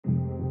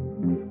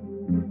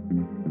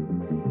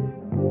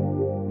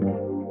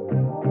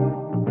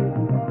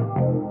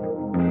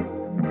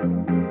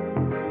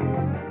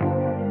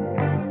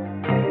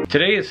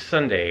Today is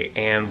Sunday,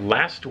 and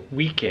last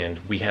weekend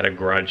we had a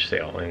garage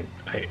sale, and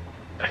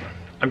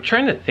I'm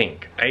trying to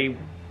think. I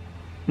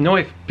know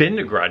I've been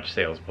to garage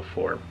sales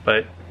before,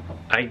 but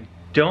I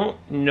don't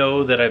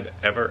know that I've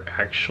ever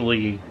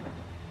actually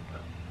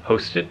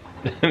hosted.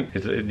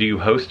 Do you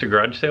host a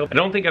garage sale? I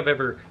don't think I've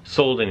ever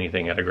sold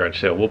anything at a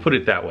garage sale. We'll put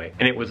it that way.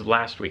 And it was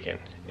last weekend,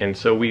 and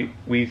so we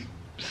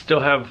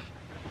still have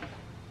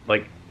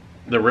like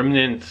the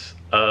remnants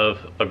of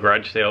a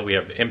garage sale. We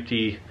have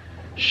empty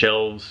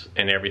shelves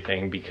and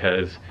everything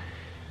because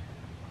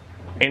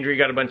Andrea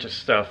got a bunch of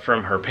stuff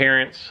from her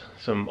parents,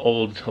 some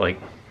old,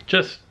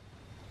 just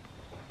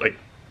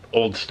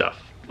old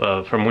stuff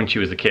from when she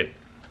was a kid,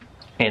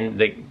 and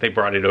they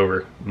brought it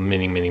over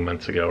many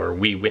months ago, or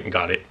we went and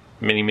got it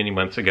many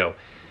months ago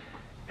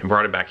and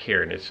brought it back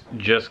here, and it's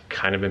just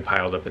kind of been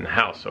piled up in the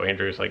house. So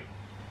Andrea's like,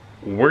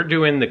 we're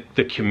doing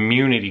the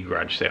community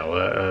garage sale.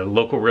 A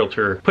local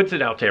realtor puts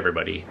it out to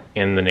everybody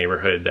in the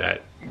neighborhood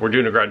that we're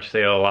doing a garage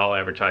sale. I'll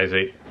advertise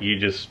it. You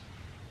just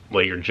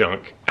lay your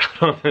junk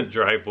out on the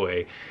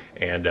driveway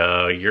and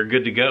you're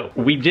good to go.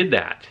 We did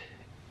that,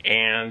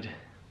 and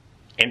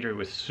Andrea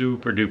was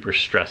super duper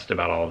stressed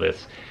about all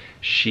this.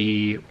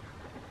 She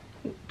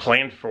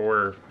planned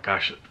for,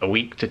 gosh, a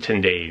week to 10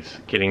 days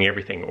getting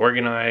everything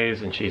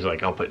organized, and she's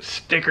like, I'll put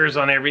stickers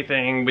on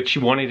everything, but she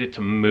wanted it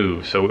to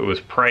move, so it was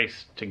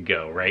priced to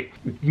go, right?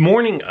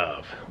 Morning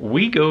of,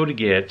 we go to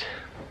get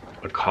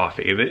a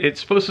coffee.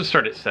 It's supposed to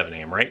start at 7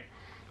 a.m., right?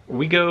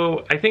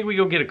 I think we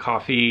go get a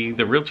coffee.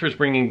 The realtor's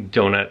bringing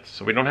donuts,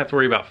 so we don't have to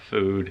worry about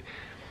food.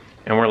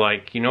 And we're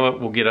like, you know what,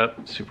 we'll get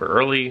up super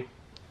early.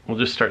 We'll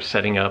just start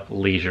setting up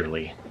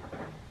leisurely.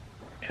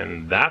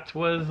 And that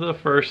was the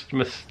first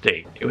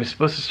mistake. It was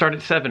supposed to start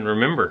at 7,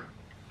 remember?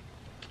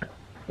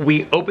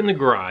 We opened the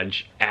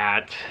garage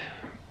at,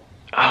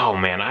 oh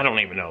man, I don't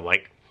even know,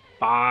 like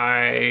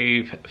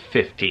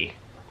 5:50.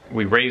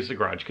 We raised the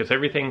garage because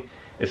everything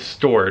is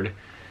stored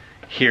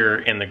here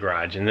in the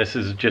garage, and this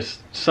is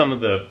just some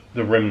of the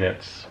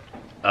remnants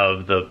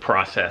of the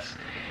process.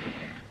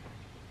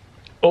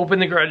 Open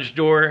the garage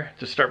door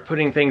to start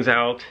putting things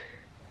out,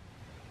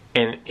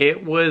 and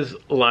it was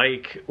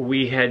like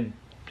we had,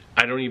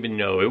 I don't even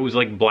know, it was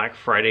like Black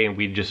Friday and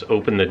we just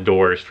opened the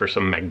doors for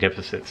some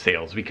magnificent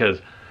sales, because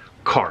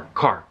car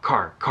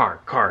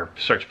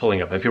starts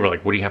pulling up and people are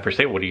like, what do you have for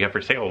sale? What do you have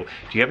for sale?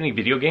 Do you have any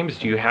video games?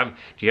 Do you have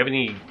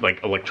any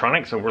like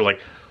electronics? And we're like,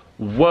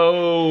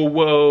 whoa,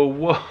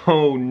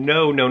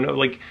 no.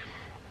 Like,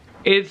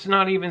 it's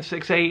not even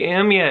 6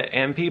 a.m. yet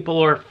and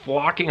people are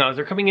flocking on us.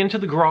 They're coming into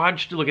the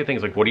garage to look at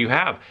things like, what do you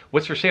have?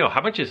 What's for sale? How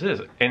much is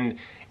this? And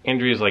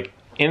Andrea's like,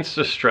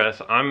 insta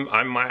stress.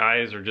 My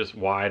eyes are just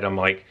wide. I'm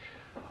like,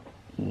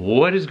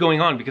 what is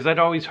going on? Because I'd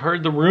always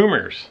heard the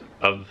rumors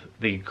of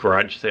the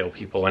garage sale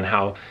people and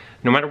how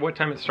no matter what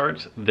time it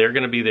starts, they're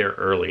gonna be there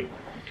early.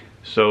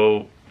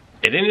 So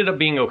it ended up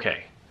being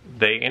okay.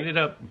 They ended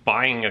up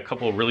buying a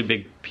couple of really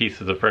big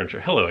pieces of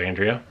furniture. Hello,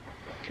 Andrea.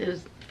 It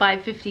was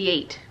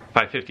 5:58.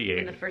 5:58.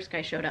 And the first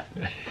guy showed up.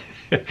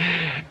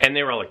 And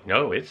they were all like,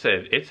 no, it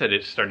said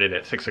it started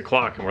at 6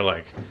 o'clock. And we're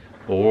like,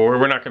 well,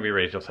 we're not gonna be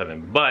ready till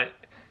 7. But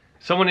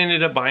someone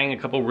ended up buying a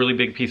couple really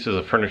big pieces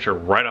of furniture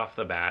right off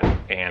the bat,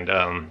 and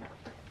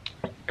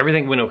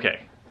everything went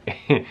okay.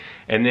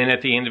 And then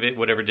at the end of it,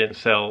 whatever didn't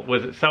sell,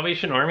 was it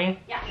Salvation Army?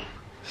 Yeah.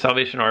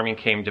 Salvation Army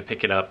came to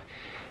pick it up,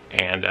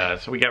 and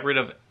so we got rid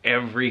of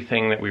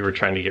everything that we were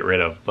trying to get rid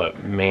of.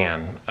 But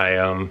man,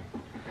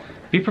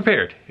 be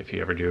prepared if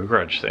you ever do a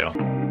garage sale.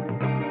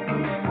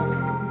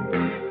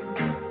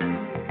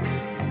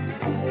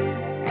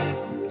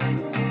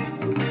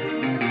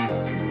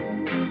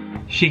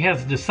 She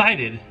has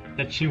decided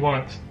that she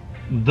wants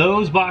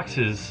those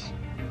boxes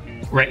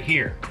right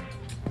here.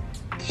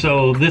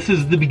 So this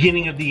is the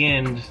beginning of the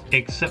end,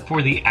 except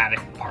for the attic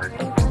part.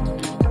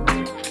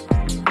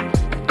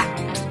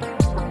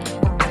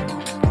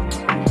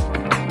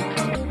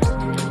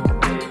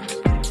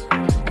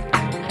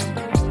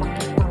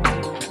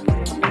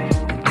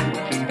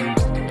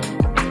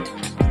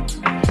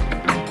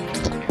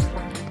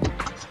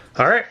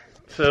 All right,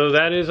 so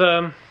that is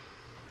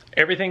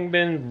everything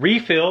been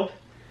refilled.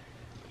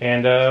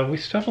 And we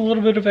still have a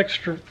little bit of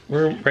extra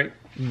room right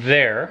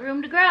there.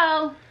 Room to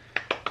grow.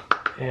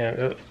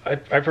 And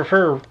I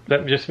prefer,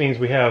 that just means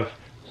we have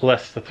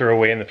less to throw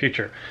away in the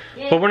future.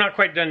 Yeah. But we're not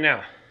quite done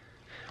now.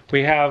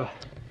 We have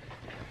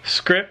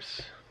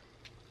scripts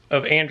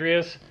of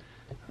Andrea's.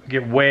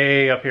 Get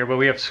way up here, but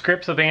we have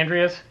scripts of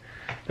Andrea's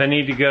that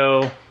need to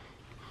go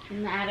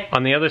in the attic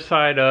on the other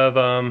side of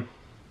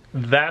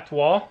that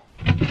wall.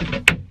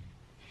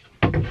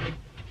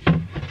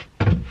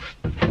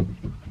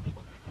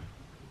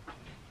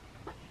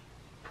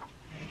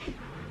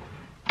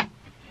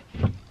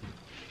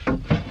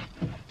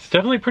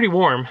 Definitely pretty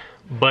warm,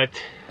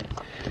 but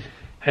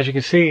as you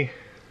can see,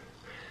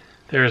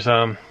 there's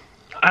I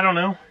don't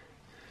know,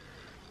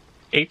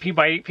 8 feet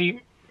by 8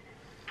 feet,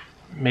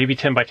 maybe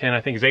 10 by 10,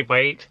 I think is 8 by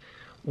 8,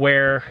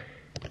 where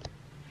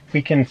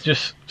we can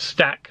just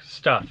stack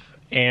stuff.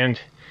 And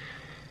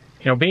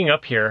you know, being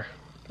up here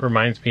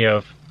reminds me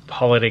of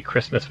holiday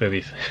Christmas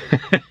movies.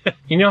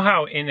 You know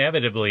how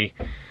inevitably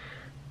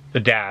the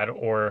dad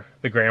or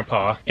the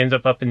grandpa ends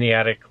up in the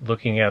attic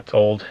looking at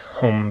old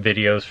home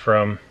videos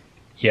from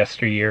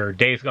yesteryear or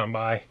days gone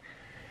by.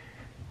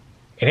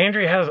 And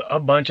Andrea has a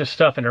bunch of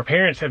stuff, and her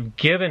parents have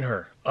given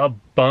her a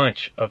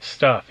bunch of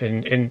stuff,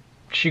 and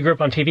she grew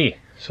up on TV.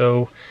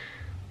 So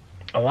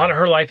a lot of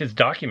her life is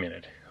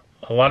documented.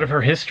 A lot of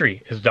her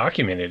history is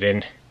documented,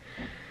 and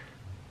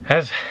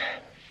as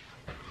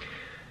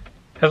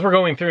we're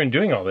going through and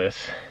doing all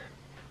this,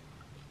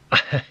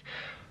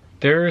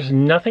 there's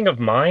nothing of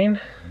mine.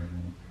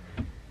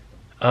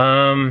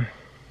 Like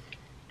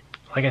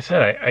I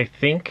said, I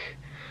think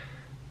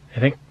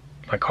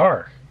my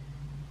car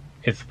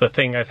is the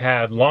thing I've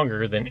had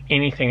longer than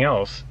anything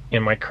else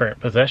in my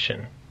current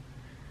possession,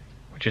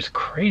 which is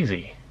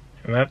crazy.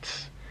 And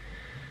that's,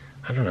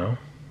 I don't know,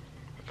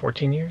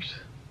 14 years?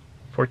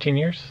 14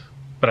 years?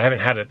 But I haven't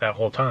had it that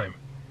whole time.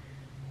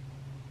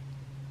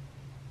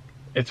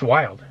 It's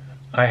wild.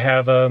 I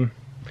have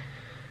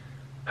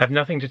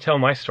nothing to tell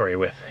my story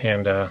with,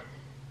 and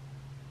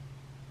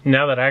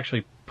now that I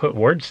actually put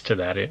words to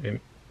that, it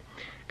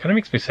kind of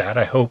makes me sad.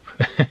 I hope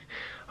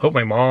hope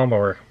my mom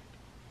or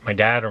my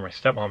dad or my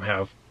stepmom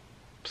have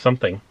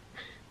something,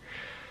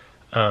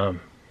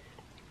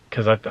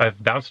 because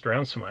I've bounced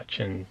around so much,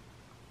 and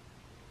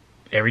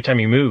every time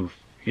you move,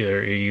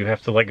 you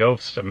have to let go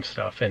of some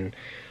stuff, and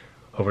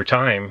over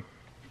time,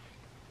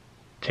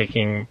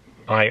 taking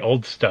my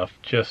old stuff,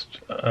 just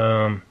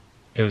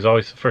it was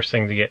always the first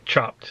thing to get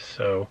chopped,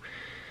 so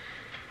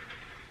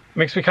it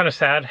makes me kind of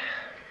sad.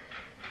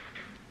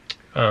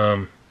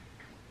 Oh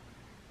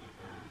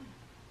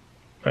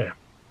yeah.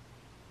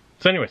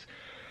 So anyways,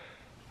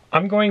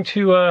 I'm going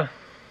to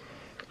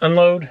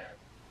unload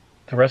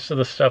the rest of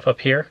the stuff up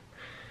here,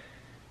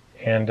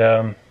 and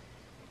then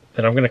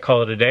I'm going to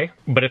call it a day.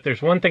 But if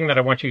there's one thing that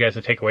I want you guys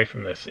to take away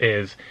from this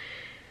is,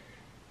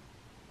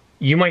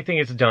 you might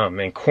think it's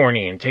dumb and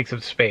corny and takes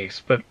up space,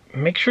 but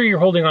make sure you're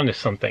holding on to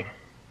something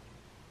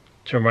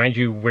to remind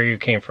you where you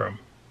came from.